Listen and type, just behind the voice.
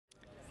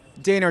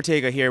Dane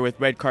Ortega here with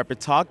Red Carpet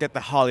Talk at the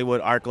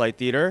Hollywood ArcLight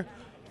Theater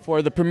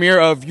for the premiere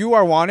of You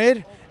Are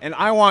Wanted, and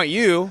I want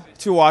you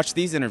to watch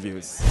these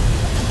interviews.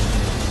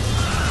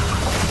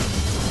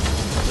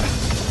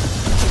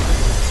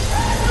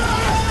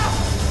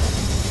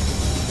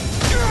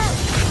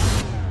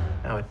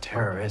 Now a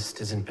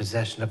terrorist is in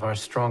possession of our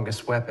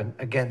strongest weapon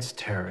against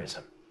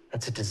terrorism.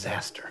 That's a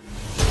disaster.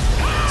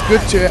 It's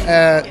good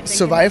to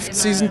survive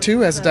season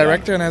 2 as a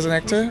director and as an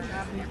actor.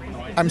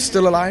 I'm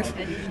still alive,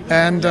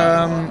 and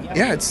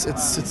yeah, it's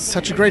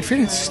such a great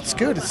feeling. It's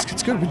good.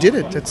 It's good. We did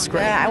it. It's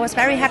great. I was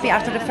very happy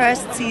after the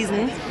first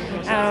season.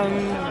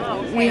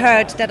 We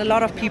heard that a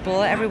lot of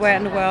people everywhere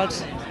in the world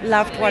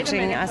loved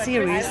watching our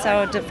series.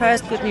 So the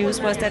first good news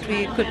was that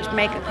we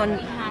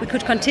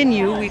could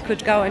continue. We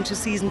could go into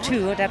season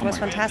 2. That was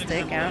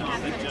fantastic.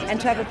 And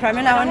to have a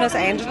premiere now in Los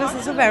Angeles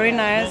is a very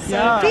nice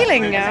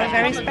feeling.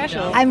 Very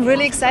special. I'm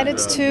really excited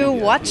to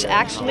watch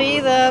actually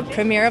the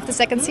premiere of the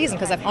second season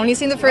because I've only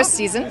seen the first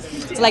season.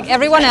 So like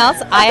everyone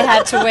else, I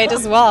had to wait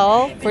as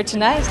well for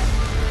tonight.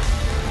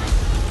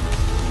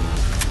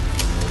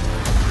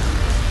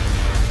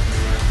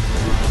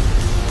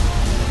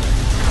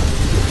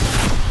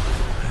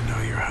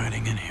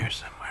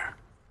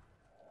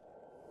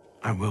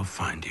 I will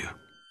find you.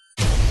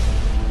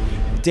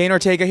 Dane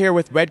Ortega here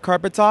with Red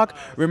Carpet Talk.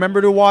 Remember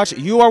to watch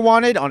You Are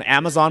Wanted on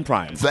Amazon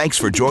Prime. Thanks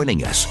for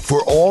joining us.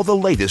 For all the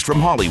latest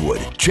from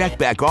Hollywood, check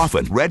back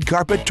often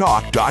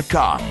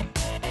redcarpettalk.com.